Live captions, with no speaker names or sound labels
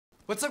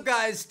What's up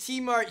guys,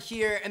 T-Mart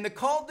here, and the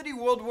Call of Duty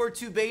World War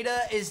II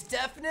beta is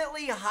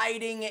definitely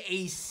hiding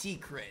a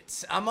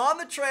secret. I'm on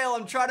the trail,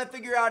 I'm trying to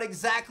figure out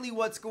exactly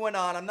what's going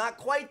on. I'm not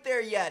quite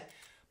there yet,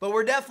 but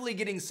we're definitely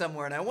getting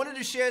somewhere, and I wanted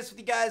to share this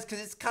with you guys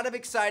because it's kind of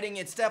exciting.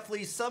 It's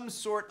definitely some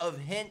sort of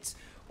hint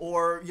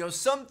or,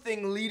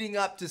 something leading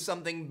up to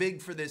something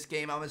big for this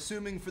game, I'm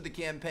assuming for the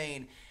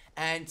campaign.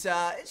 And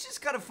it's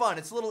just kind of fun.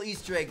 It's a little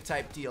Easter egg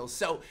type deal.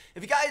 So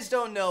if you guys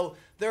don't know,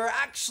 there are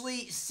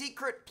actually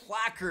secret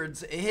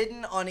placards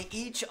hidden on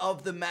each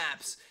of the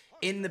maps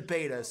in the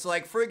beta. So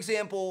like, for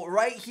example,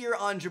 right here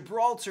on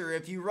Gibraltar,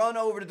 if you run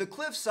over to the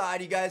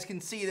cliffside, you guys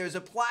can see there's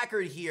a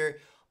placard here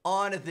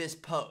on this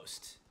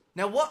post.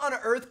 Now, what on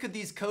earth could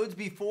these codes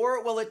be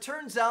for? Well, it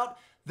turns out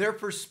they're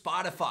for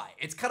Spotify.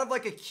 It's kind of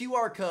like a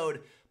QR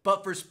code,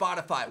 but for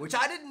Spotify, which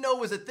I didn't know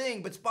was a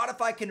thing, but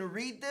Spotify can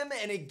read them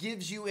and it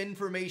gives you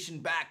information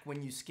back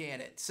when you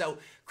scan it. So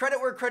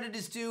credit where credit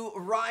is due.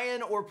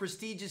 Ryan or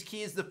Prestigious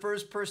Key is the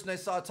first person I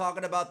saw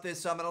talking about this,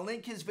 so I'm gonna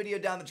link his video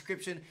down in the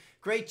description.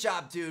 Great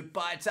job, dude.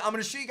 But I'm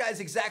gonna show you guys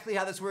exactly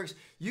how this works.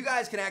 You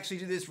guys can actually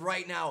do this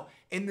right now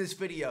in this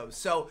video.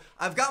 So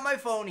I've got my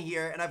phone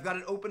here and I've got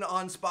it open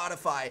on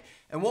Spotify.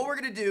 And what we're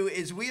gonna do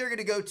is we are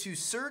gonna go to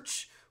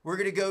search. We're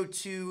gonna go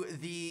to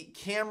the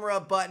camera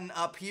button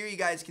up here. You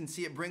guys can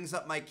see it brings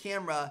up my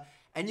camera,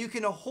 and you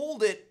can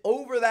hold it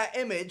over that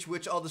image,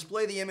 which I'll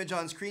display the image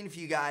on screen for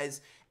you guys.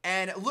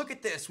 And look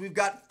at this. We've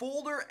got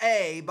folder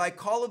A by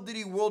Call of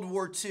Duty World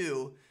War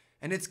II,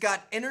 and it's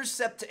got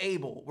intercept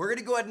able. We're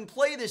gonna go ahead and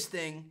play this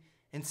thing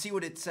and see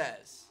what it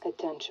says.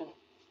 Attention.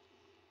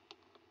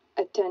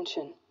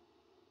 Attention.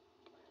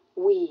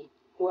 We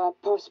who are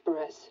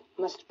prosperous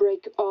must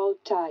break all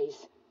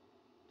ties.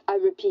 I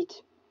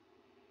repeat.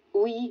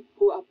 We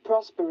who are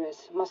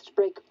prosperous must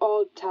break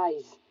all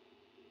ties.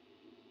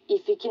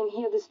 If you can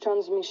hear this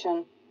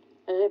transmission,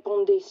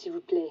 répondez s'il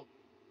vous plaît.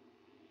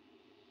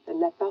 The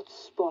leopard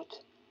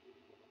spots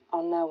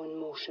are now in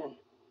motion.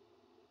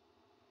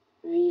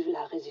 Vive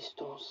la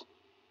résistance.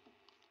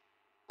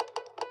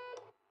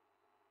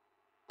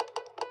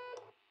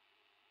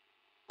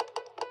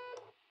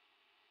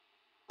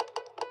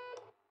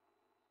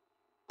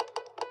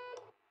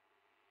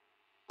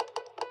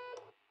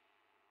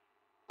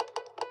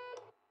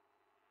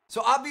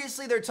 So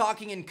obviously they're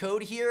talking in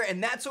code here,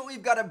 and that's what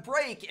we've got to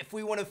break if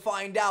we want to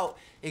find out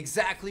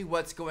exactly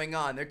what's going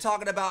on. They're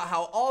talking about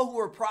how all who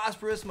are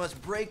prosperous must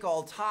break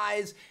all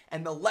ties,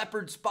 and the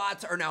leopard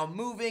spots are now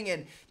moving,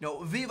 and,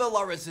 viva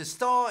la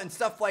résistance and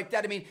stuff like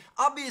that. I mean,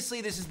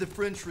 obviously this is the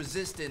French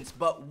resistance,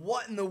 but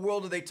what in the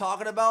world are they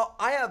talking about?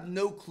 I have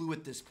no clue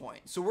at this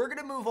point. So we're going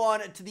to move on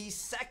to the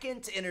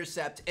second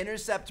intercept,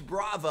 Intercept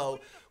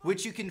Bravo,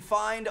 which you can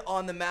find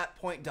on the map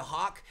Point de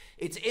Hoc.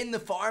 It's in the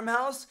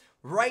farmhouse,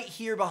 right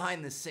here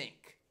behind the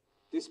sink.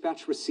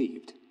 Dispatch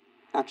received.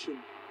 Action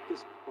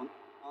on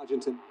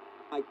Argentin.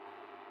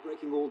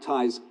 Breaking all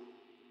ties.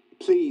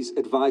 Please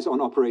advise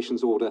on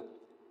operations order.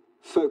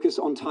 Focus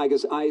on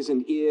Tiger's eyes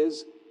and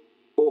ears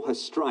or her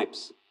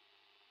stripes.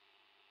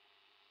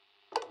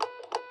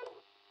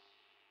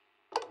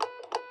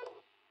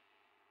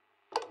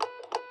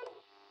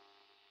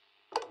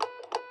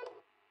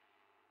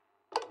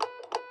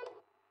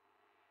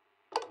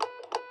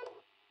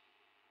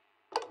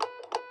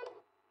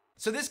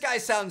 So this guy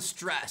sounds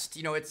stressed.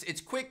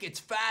 It's quick, it's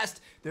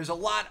fast, there's a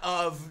lot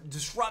of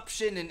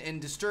disruption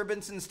and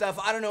disturbance and stuff.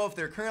 I don't know if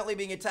they're currently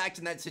being attacked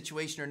in that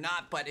situation or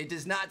not, but it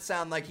does not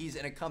sound like he's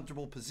in a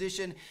comfortable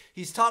position.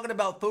 He's talking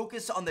about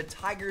focus on the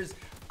tiger's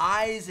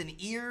eyes and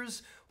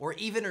ears, or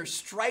even her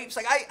stripes.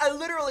 Like, I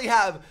literally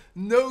have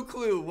no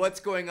clue what's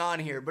going on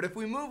here. But if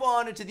we move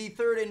on to the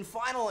third and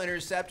final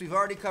intercept, we've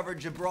already covered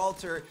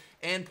Gibraltar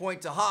and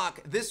Point de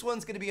Hoc. This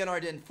one's gonna be in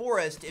Ardennes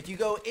Forest. If you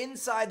go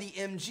inside the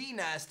MG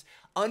nest,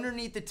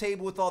 underneath the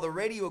table with all the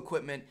radio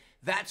equipment,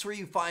 that's where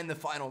you find the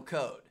final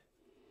code.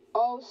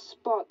 All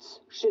spots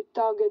should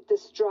target the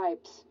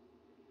stripes.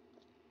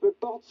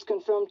 Reports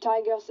confirm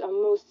tigers are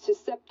most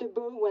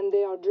susceptible when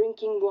they are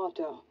drinking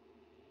water.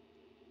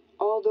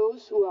 All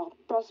those who are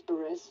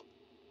prosperous,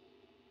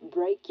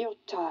 break your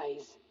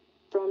ties.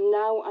 From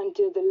now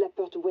until the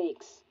leopard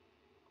wakes,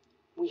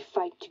 we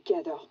fight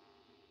together.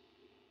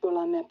 Pour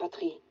la même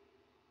patrie.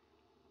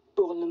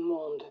 Pour le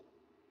monde.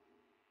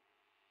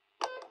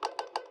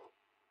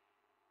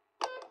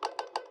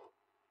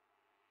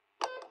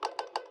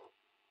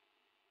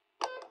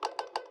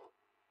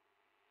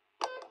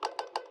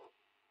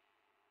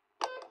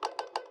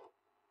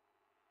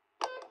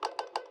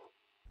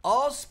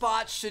 All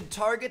spots should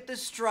target the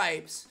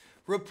stripes.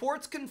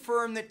 Reports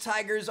confirm that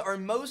tigers are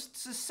most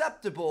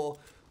susceptible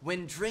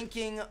when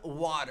drinking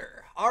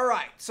water. All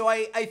right, so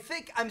I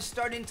think I'm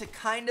starting to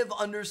kind of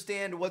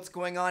understand what's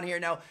going on here.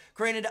 Now,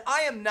 granted,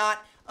 I am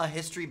not a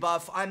history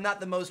buff. I'm not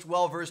the most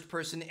well-versed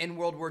person in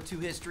World War II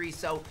history,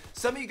 so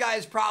some of you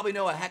guys probably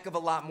know a heck of a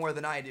lot more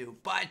than I do.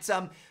 But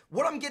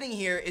what I'm getting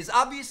here is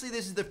obviously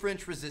this is the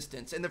French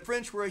resistance, and the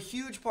French were a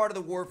huge part of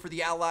the war for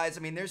the Allies.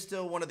 I mean, they're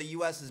still one of the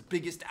US's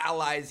biggest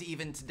allies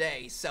even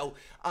today. So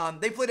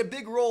they played a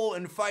big role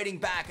in fighting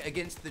back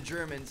against the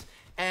Germans.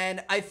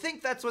 And I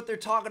think that's what they're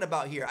talking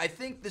about here. I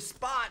think the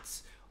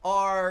spots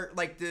are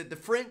like the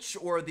French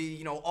or the,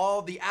 you know,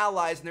 all the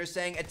allies, and they're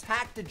saying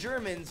attack the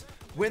Germans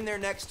when they're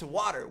next to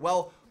water.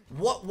 Well,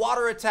 what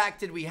water attack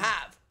did we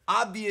have?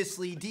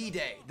 Obviously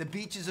D-Day, the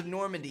beaches of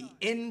Normandy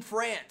in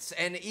France,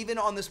 and even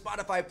on the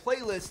Spotify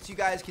playlist you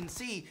guys can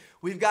see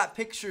we've got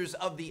pictures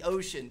of the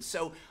ocean.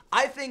 So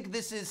I think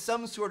this is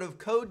some sort of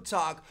code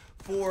talk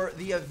for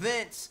the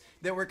events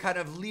that were kind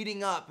of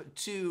leading up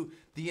to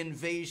the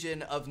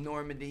invasion of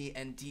Normandy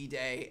and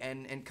D-Day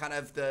and kind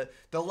of the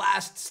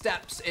last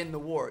steps in the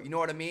war. You know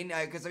what I mean?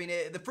 Because, I mean,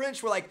 the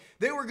French were like,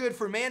 they were good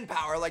for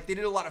manpower. Like, they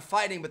did a lot of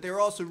fighting, but they were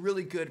also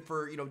really good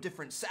for, you know,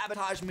 different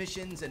sabotage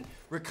missions and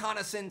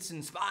reconnaissance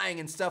and spying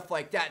and stuff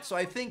like that. So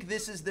I think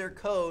this is their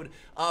code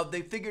of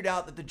they figured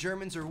out that the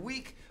Germans are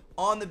weak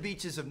on the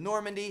beaches of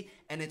Normandy,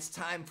 and it's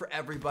time for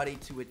everybody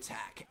to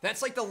attack.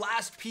 That's like the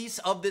last piece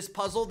of this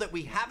puzzle that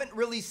we haven't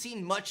really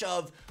seen much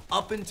of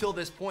up until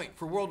this point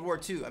for World War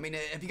II. I mean,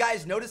 have you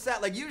guys noticed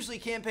that? Like, usually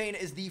campaign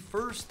is the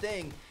first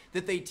thing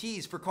that they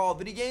tease for Call of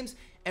Duty games,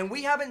 and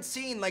we haven't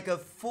seen like a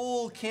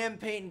full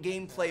campaign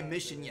gameplay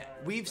mission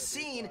yet. We've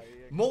seen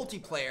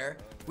multiplayer,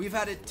 we've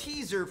had a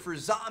teaser for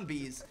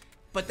zombies,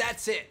 but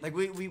that's it. Like,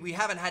 we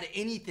haven't had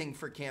anything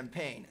for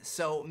campaign.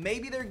 So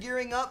maybe they're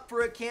gearing up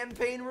for a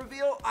campaign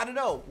reveal. I don't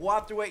know. We'll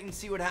have to wait and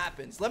see what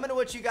happens. Let me know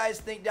what you guys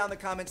think down in the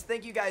comments.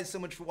 Thank you guys so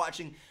much for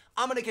watching.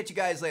 I'm gonna catch you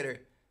guys later.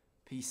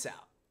 Peace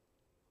out.